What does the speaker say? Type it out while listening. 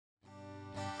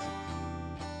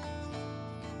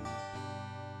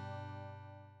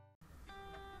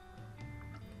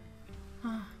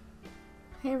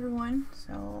Hey everyone,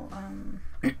 so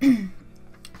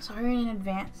sorry in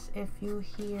advance if you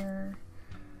hear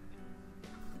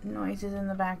noises in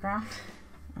the background.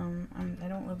 I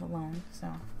don't live alone,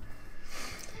 so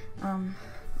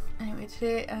anyway,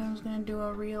 today I was gonna do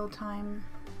a real-time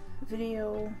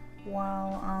video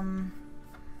while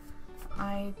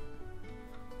I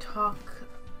talk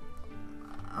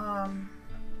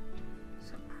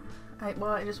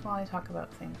while I talk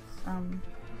about things.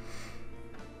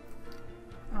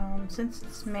 Since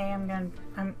it's May, I'm gonna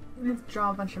draw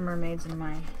a bunch of mermaids in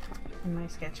my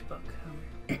sketchbook.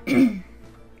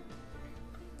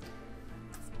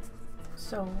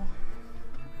 So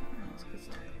let's get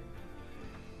started.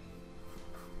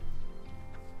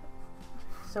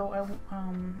 So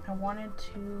I wanted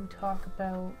to talk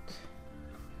about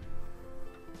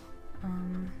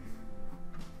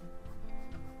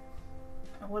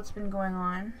what's been going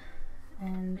on,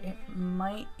 and it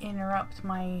might interrupt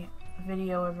my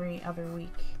video every other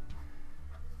week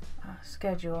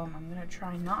schedule. I'm gonna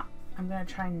try not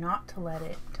to let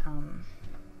it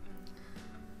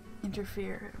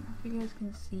interfere. I don't know if you guys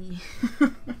can see.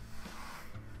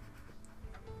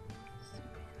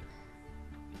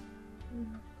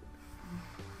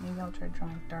 Maybe I'll try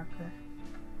drawing darker.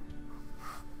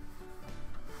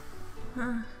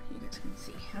 You guys can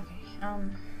see. Okay.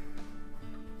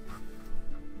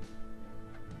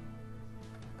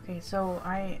 Okay, so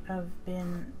I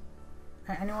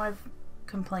know I've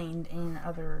complained in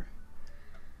other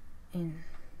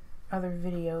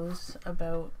videos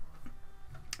about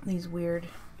these weird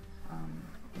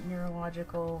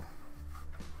neurological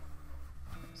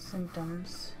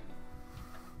symptoms.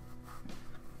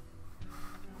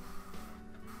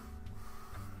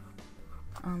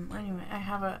 Anyway, I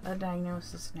have a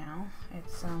diagnosis now.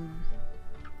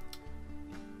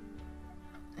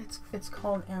 It's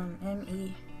called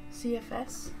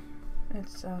MCS.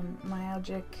 It's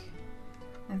myalgic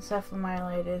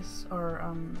encephalomyelitis, or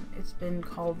it's been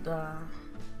called,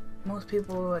 most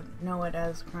people would know it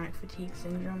as chronic fatigue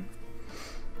syndrome.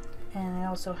 And I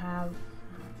also have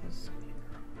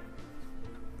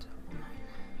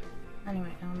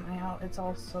anyway, it's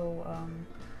also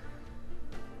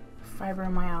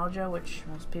fibromyalgia, which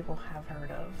most people have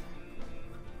heard of.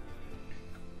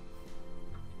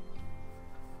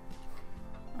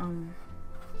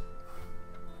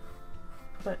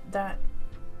 But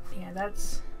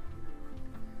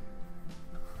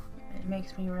it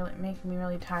makes me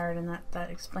really tired, and that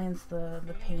explains the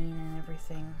pain and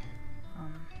everything.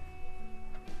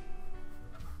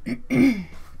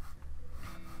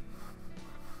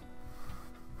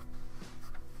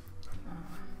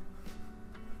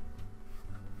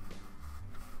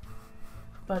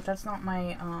 But that's not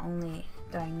my only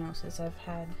diagnosis. I've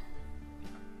had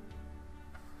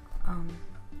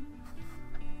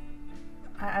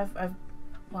I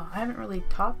haven't really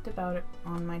talked about it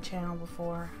on my channel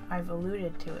before. I've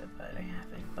alluded to it, but I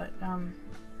haven't. But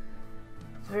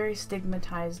it's a very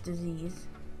stigmatized disease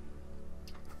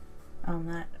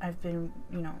that I've been,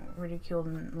 ridiculed,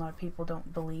 and a lot of people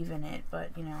don't believe in it.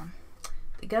 But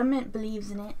the government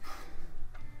believes in it,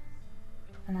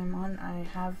 and I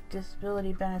have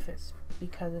disability benefits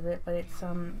because of it. But it's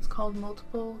called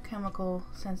multiple chemical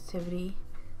sensitivity,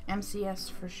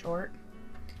 MCS for short.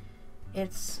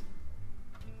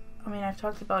 I've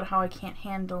talked about how I can't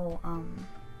handle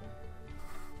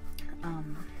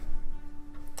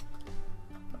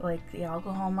like the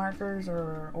alcohol markers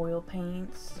or oil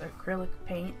paints, acrylic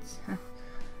paints.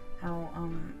 How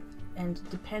and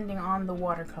depending on the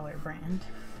watercolor brand,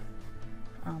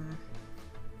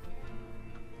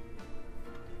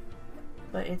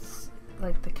 but it's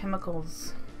like the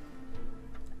chemicals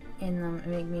in them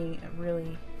make me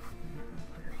really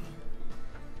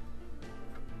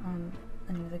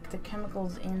the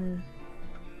chemicals in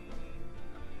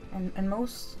and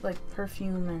most like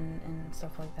perfume and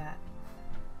stuff like that.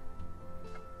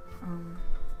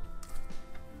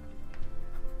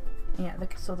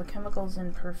 So the chemicals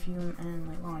in perfume and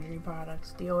like laundry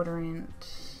products, deodorant,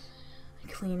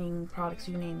 cleaning products,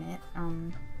 you name it,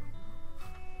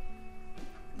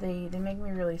 they make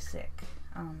me really sick.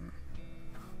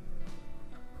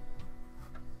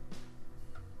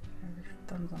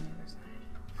 Thumbs on the other side.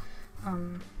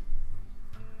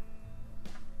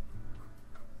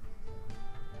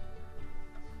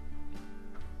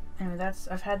 Anyway,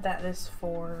 I've had this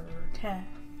for 10.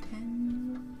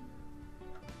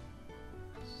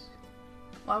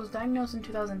 Well, I was diagnosed in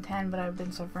 2010, but I've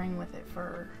been suffering with it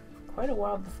for quite a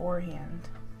while beforehand.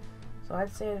 So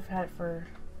I'd say I've had it for,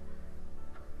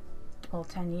 well,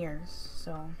 10 years.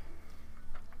 So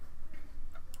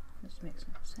this makes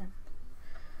more sense.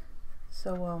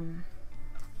 So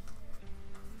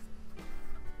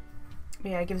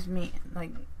But yeah, it gives me,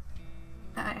 like,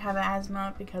 I have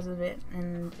asthma because of it,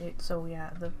 and so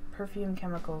yeah, the perfume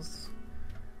chemicals,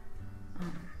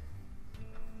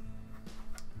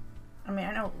 I mean,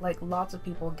 I know, like, lots of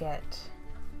people get,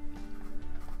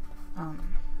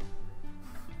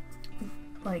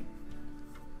 like,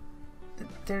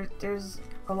 there's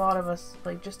a lot of us,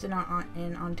 like, just in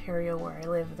Ontario where I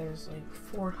live, there's like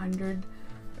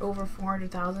over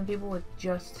 400,000 people with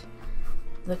just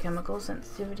the chemical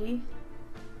sensitivity.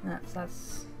 And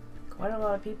that's quite a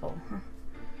lot of people.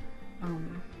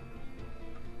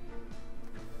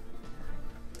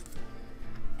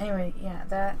 Anyway, yeah,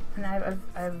 that, and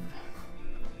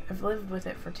I've lived with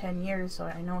it for 10 years, so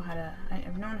I know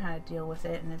I've known how to deal with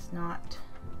it, and it's not,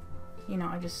 you know,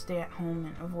 I just stay at home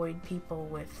and avoid people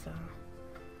with,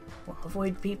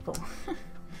 avoid people.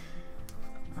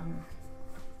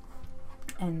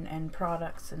 And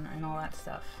products and all that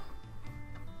stuff.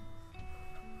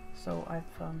 So I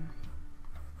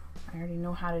already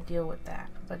know how to deal with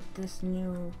that. But this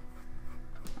new,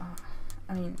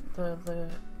 I mean,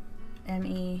 the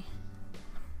ME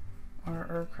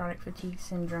or chronic fatigue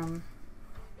syndrome,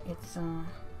 it's man,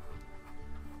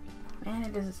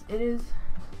 it is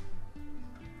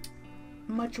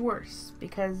much worse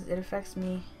because it affects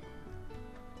me.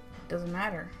 It doesn't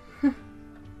matter.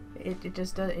 It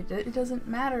just does. It doesn't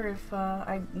matter if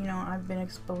I've been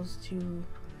exposed to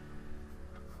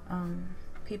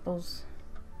people's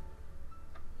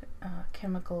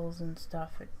chemicals and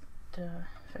stuff. It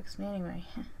affects me anyway.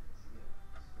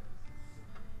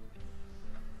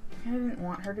 I didn't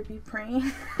want her to be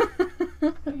praying.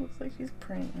 It looks like she's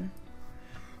praying.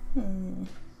 Oh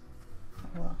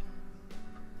well.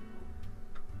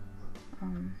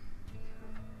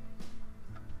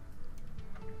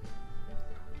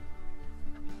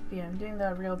 Yeah, I'm doing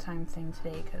the real-time thing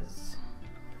today because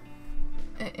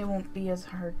it won't be as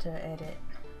hard to edit.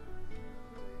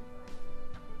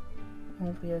 It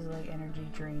won't be as, like, energy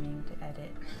draining to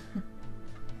edit.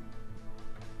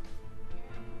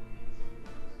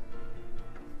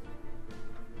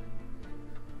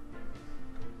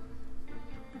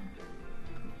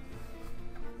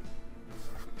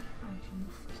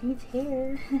 She needs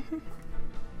hair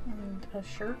and a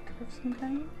shirt of some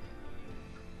kind.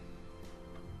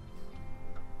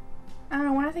 I don't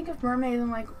know, when I think of mermaids,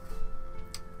 I'm like,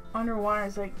 underwater,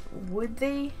 it's like, would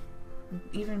they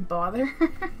even bother?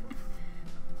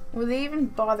 Would they even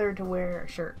bother to wear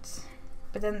shirts?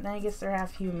 But then I guess they're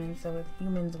half human, so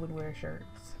humans would wear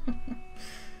shirts.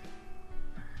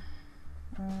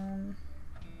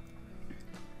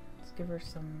 Let's give her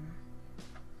some.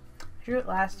 I drew it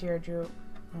last year. I drew it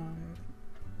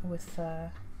with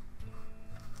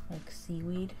like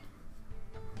seaweed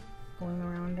going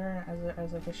around her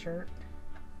as like a shirt.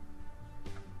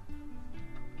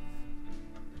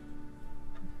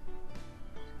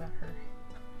 She's got her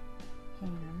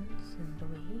hands and the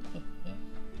way.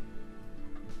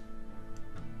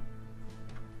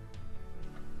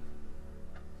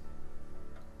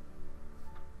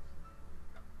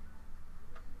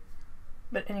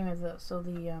 But anyways, so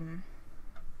the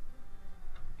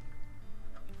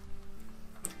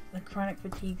chronic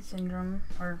fatigue syndrome,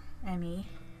 or ME,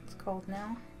 it's called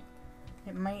now.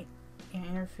 It might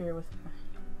interfere with,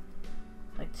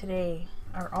 like, today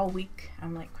or all week.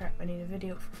 I'm like, crap, I need a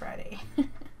video for Friday. I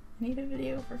need a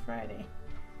video for Friday.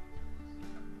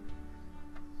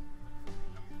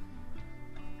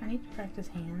 I need to practice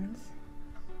hands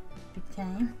big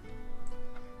time.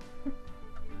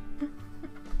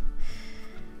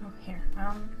 Oh, here.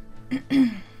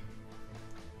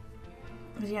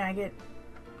 Yeah, I get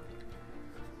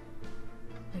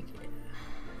like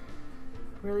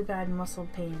really bad muscle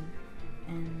pain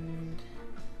and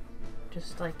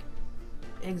just like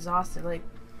exhausted. Like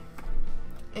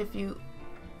if you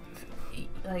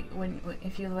like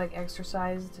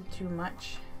exercised too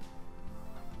much,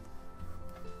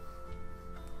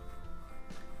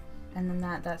 and then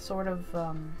that sort of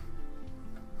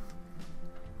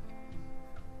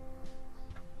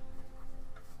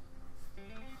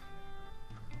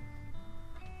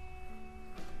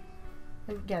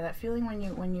yeah, that feeling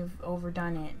when you've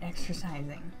overdone it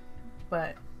exercising.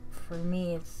 But for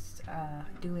me, it's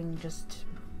doing just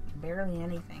barely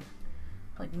anything,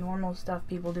 like normal stuff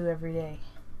people do every day,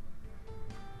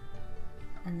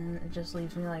 and then it just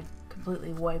leaves me like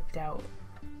completely wiped out.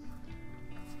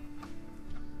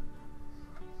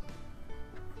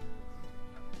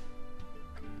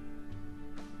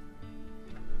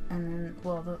 And then,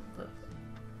 well,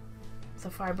 the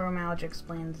fibromyalgia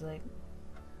explains, like,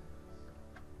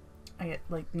 I get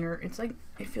like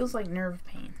it feels like nerve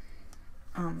pain,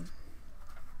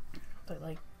 but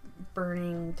like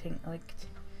burning, like,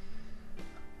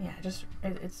 yeah, just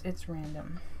it's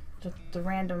random, just the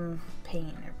random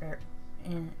pain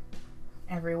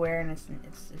everywhere, and it's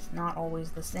not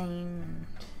always the same, and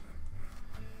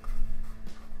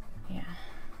yeah.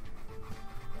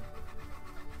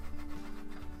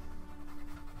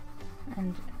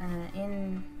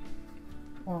 And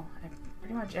well,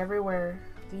 pretty much everywhere,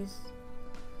 these,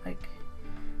 like,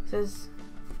 says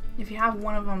if you have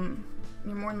one of them,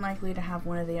 you're more than likely to have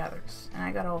one of the others. And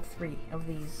I got all three of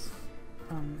these.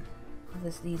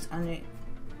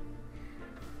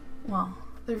 Well,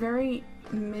 they're very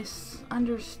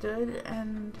misunderstood,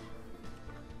 and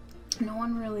no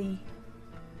one really,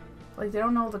 like, they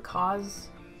don't know the cause.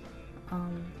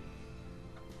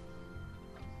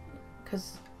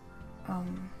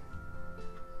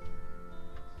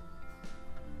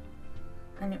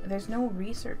 And there's no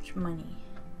research money.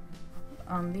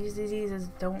 These diseases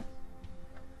don't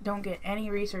get any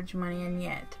research money, and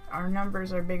yet our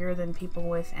numbers are bigger than people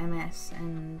with MS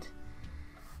and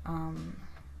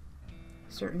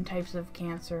certain types of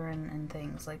cancer and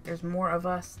things. Like, there's more of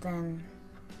us than,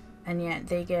 and yet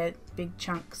they get big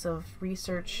chunks of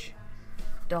research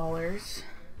dollars,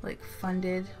 like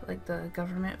funded, like the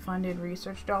government funded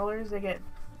research dollars. They get,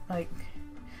 like,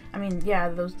 I mean, yeah,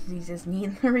 those diseases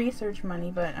need the research money,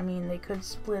 but I mean, they could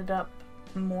split it up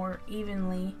more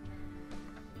evenly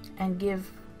and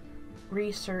give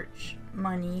research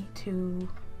money to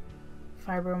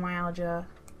fibromyalgia,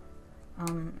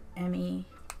 ME,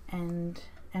 and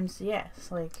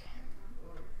MCS. Like,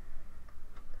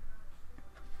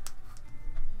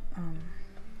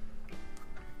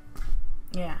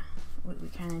 yeah, we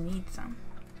kind of need some.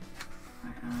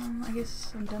 I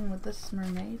guess I'm done with this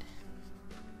mermaid.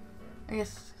 I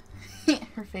guess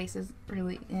her face is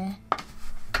really meh.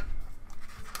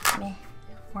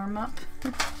 Warm up.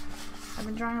 I've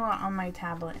been drawing a lot on my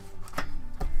tablet,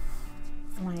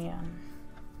 my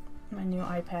new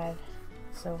iPad,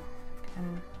 so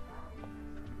kind of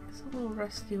it's a little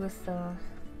rusty with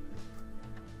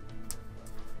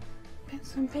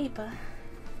pencil and paper.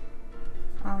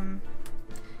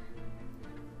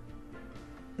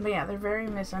 But yeah, they're very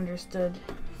misunderstood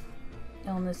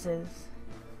illnesses,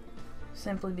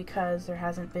 simply because there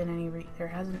hasn't been any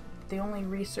the only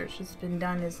research that's been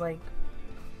done is like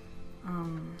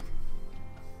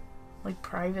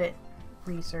private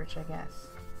research, I guess.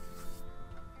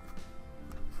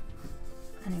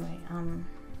 Anyway,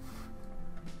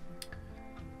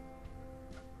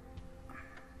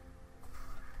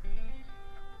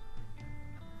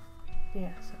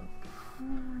 yeah, so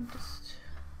just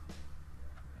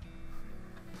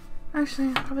actually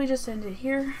I'll probably just end it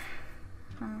here.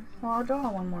 Well, I'll draw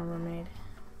one more mermaid.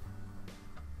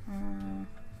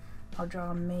 I'll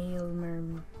draw a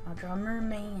merman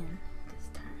this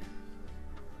time,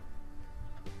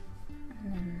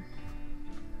 and then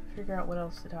figure out what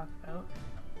else to talk about.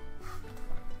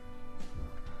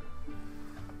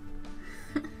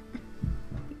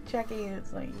 Checking,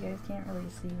 it's like you guys can't really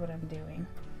see what I'm doing.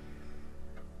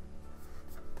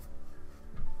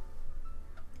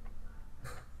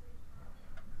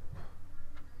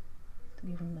 To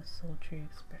give him a sultry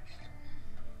expression.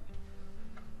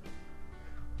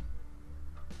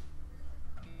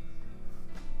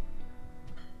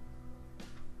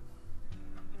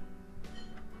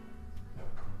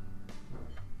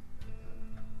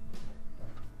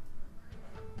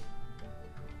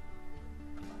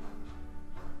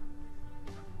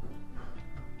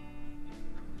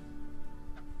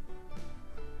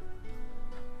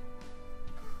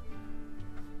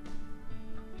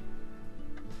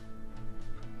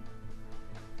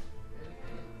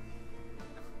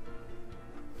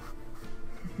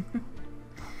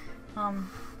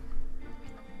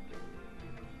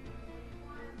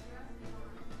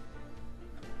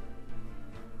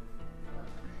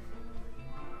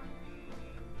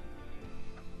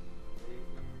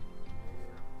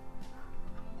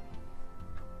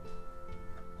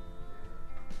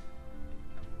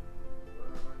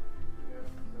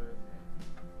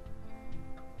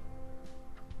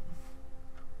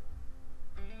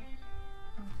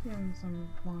 Give him some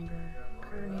longer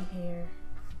curly hair.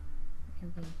 It can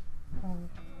be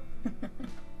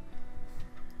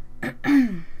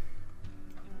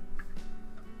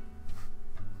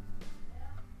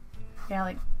yeah,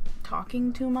 like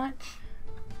talking too much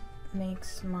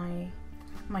makes my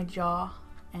jaw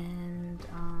and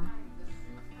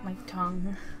my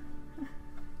tongue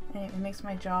it makes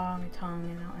my jaw, my tongue,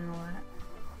 and all that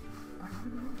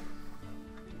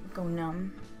go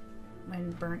numb.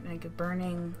 And burnt, like a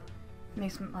burning,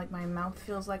 makes like my mouth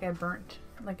feels like I burnt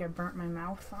my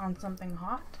mouth on something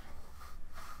hot.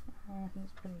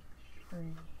 He's pretty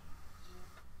Great.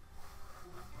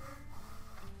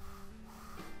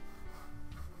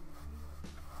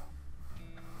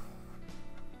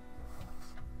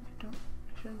 I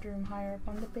should have drew him higher up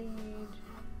on the page.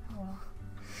 Oh well.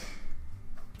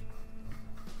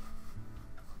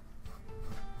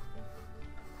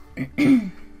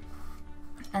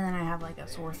 And then I have like a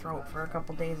sore throat for a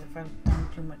couple days if I've done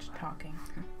too much talking.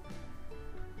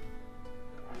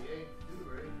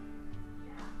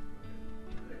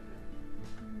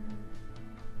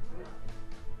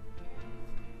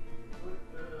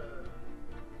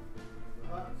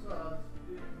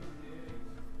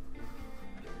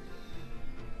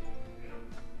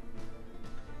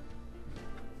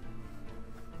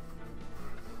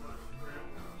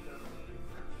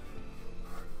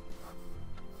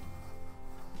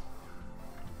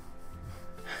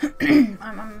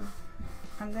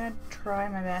 I'm gonna try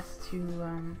my best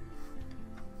to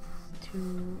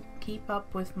keep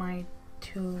up with my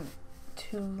two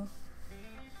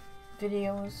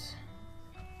videos.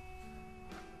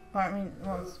 Well, I mean,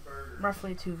 well, it's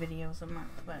roughly 2 videos a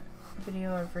month, but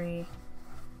video every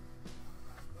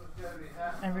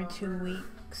 2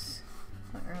 weeks,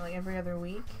 or like every other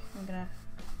week. I'm gonna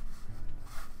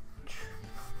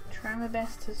try my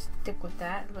best to stick with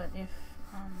that, but if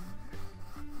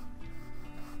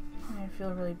I'd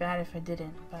feel really bad if I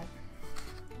didn't, but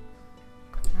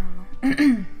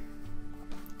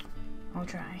I'll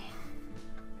try.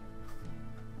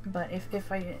 But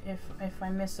if I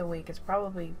miss a week, it's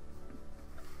probably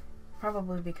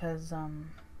because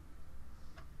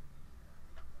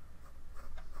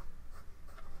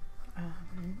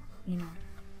you know,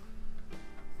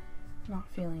 not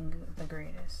feeling the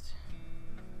greatest.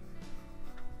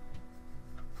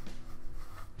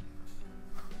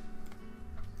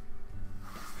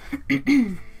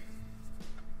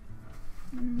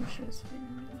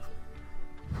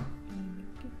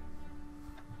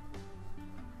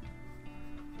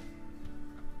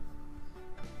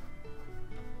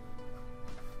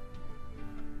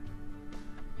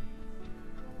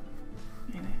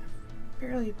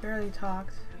 Anyway, barely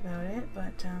talked about it,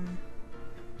 but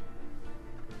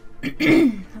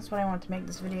that's what I want to make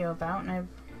this video about, and I've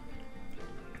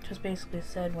just basically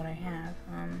said what I have.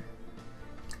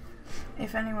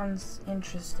 If anyone's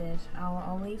interested,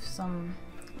 I'll leave some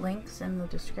links in the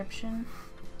description.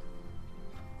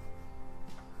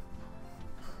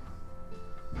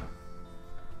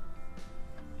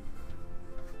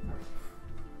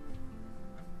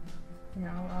 You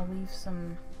know, I'll leave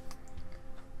some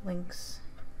links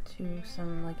to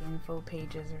some like info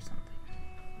pages or something.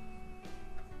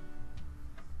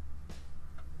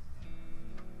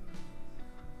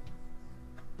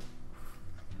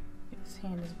 This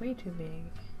hand is way too big.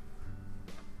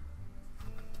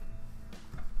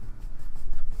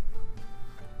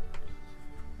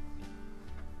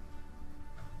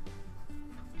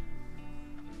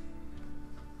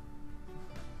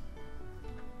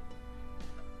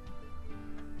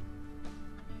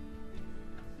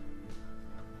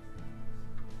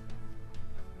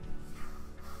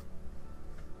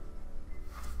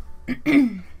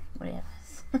 Whatever.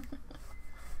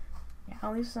 Yeah,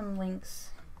 I'll leave some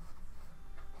links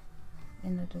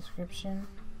in the description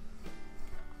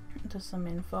to some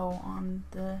info on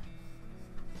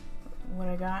what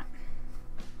I got.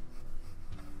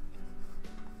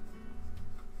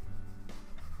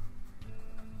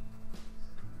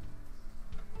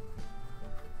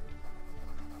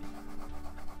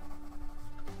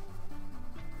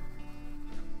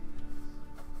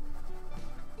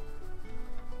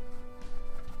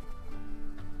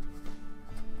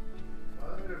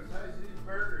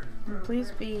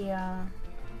 Please be, I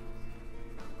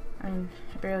mean,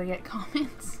 I barely get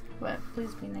comments, but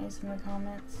please be nice in the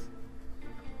comments.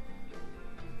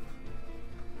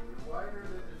 Wider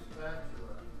than a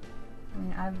spatula.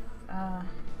 I mean,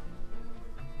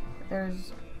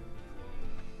 there's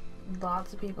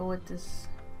lots of people with these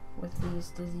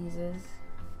diseases,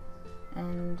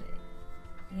 and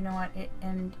you know what, it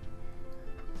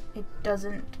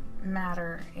doesn't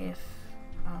matter if,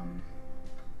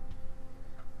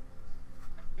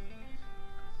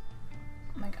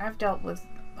 like, I've dealt with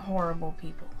horrible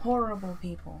people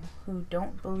who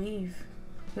don't believe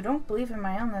in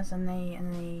my illness, and they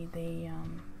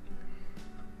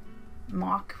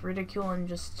mock, ridicule, and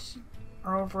just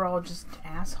are overall just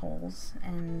assholes.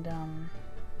 And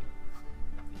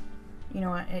you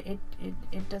know, it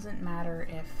doesn't matter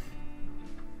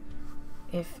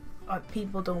if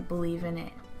people don't believe in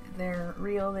it. They're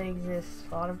real, they exist.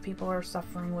 A lot of people are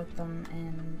suffering with them,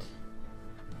 and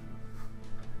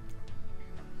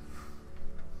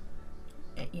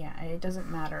yeah, it doesn't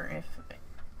matter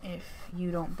if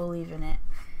you don't believe in it.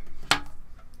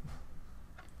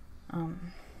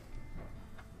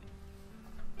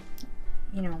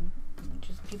 You know,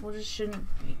 people just shouldn't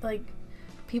be, like,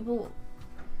 people,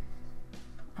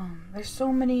 there's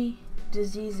so many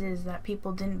diseases that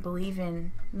people didn't believe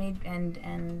in,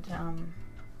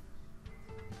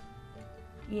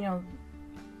 you know,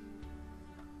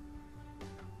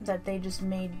 that they just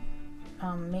made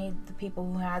the people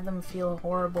who had them feel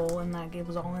horrible, and that it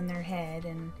was all in their head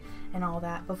and all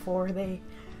that before they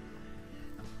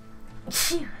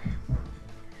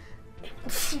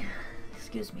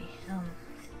excuse me,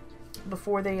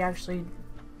 before they actually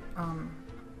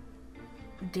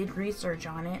did research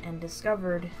on it and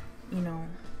discovered, you know,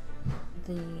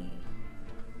 the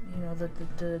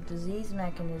disease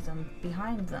mechanism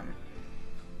behind them.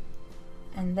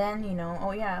 And then, you know,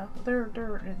 oh yeah,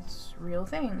 it's a real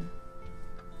thing,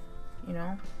 you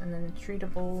know, and then a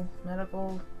treatable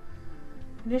medical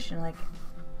condition. Like,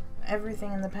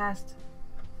 everything in the past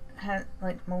had,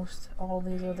 like, all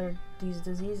these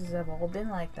diseases have all been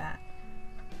like that.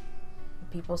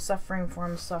 People suffering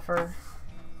from suffer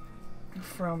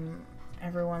from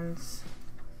everyone's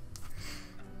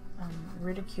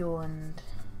ridicule and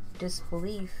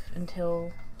disbelief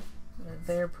until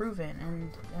they're proven.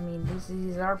 And I mean,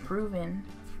 these are proven,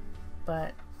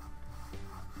 but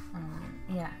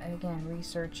yeah, again,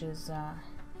 research is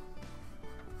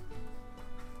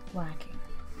lacking.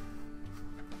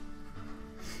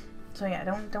 So yeah,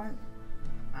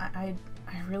 I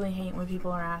really hate when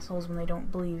people are assholes when they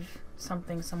don't believe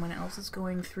something someone else is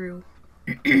going through.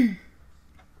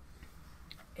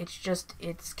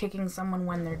 It's kicking someone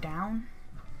when they're down,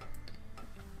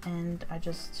 and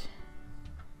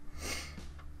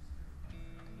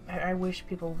I wish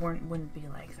people wouldn't be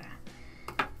like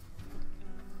that.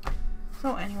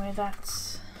 So anyway,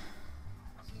 that's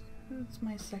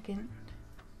my second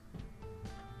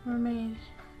merman.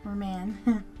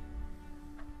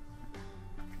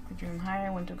 I drew him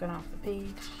higher when took it off the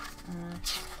page.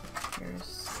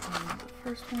 Here's the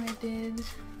first one I did.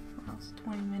 Well, it's a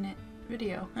 20-minute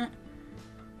video.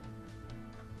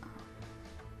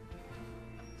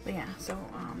 But yeah, so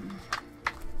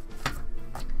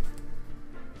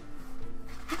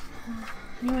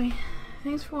anyway,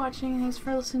 thanks for watching. Thanks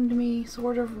for listening to me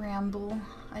sort of ramble.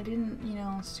 I didn't, you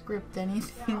know, script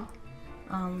anything.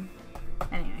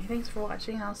 Anyway, thanks for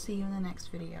watching. I'll see you in the next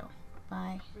video.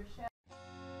 Bye.